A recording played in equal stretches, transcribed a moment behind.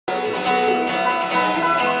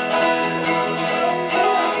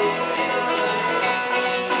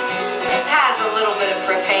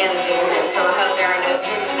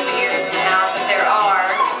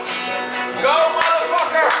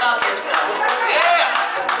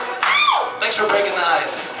Thanks for breaking the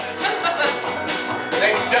ice.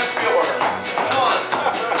 Thank you, just for your order. Come on.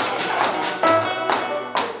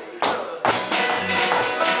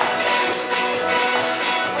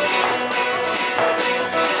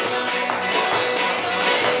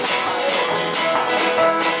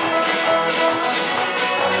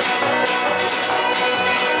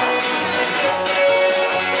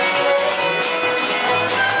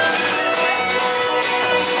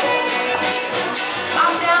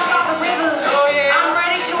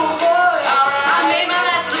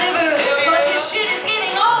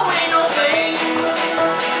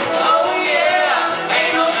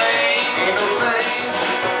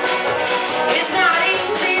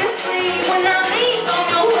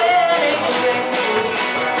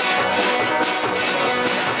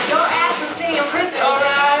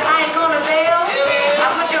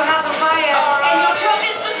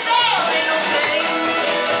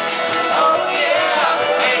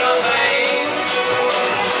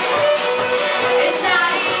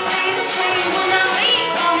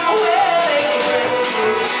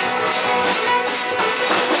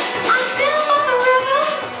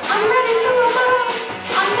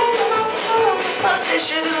 This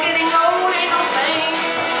shit is getting old, ain't no thing.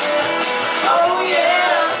 Oh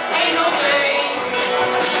yeah, ain't no thing.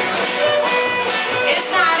 It's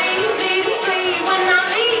not easy to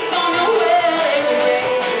sleep when I leave on your wedding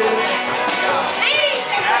day.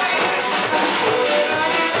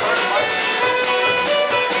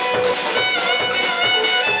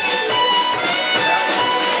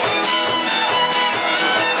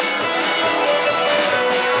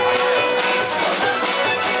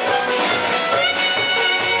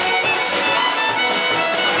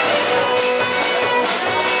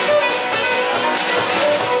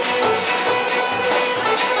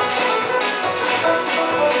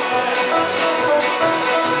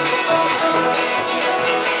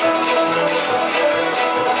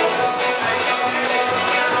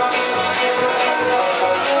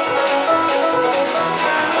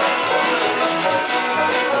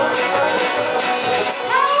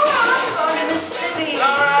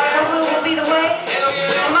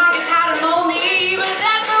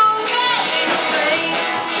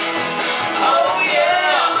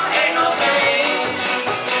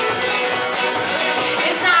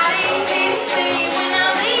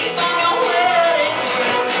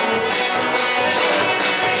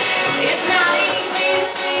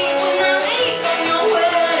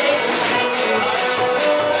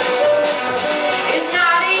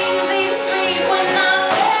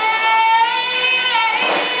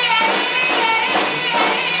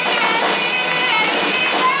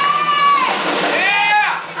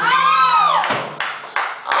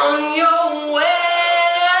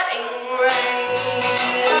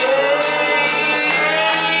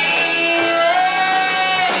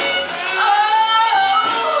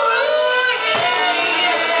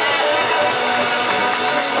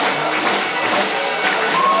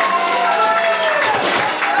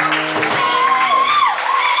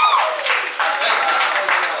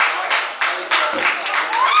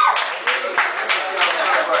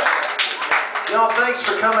 Y'all, thanks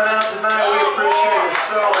for coming out tonight. We appreciate it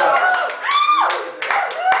so much.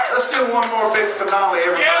 Let's do one more big finale,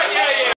 everybody.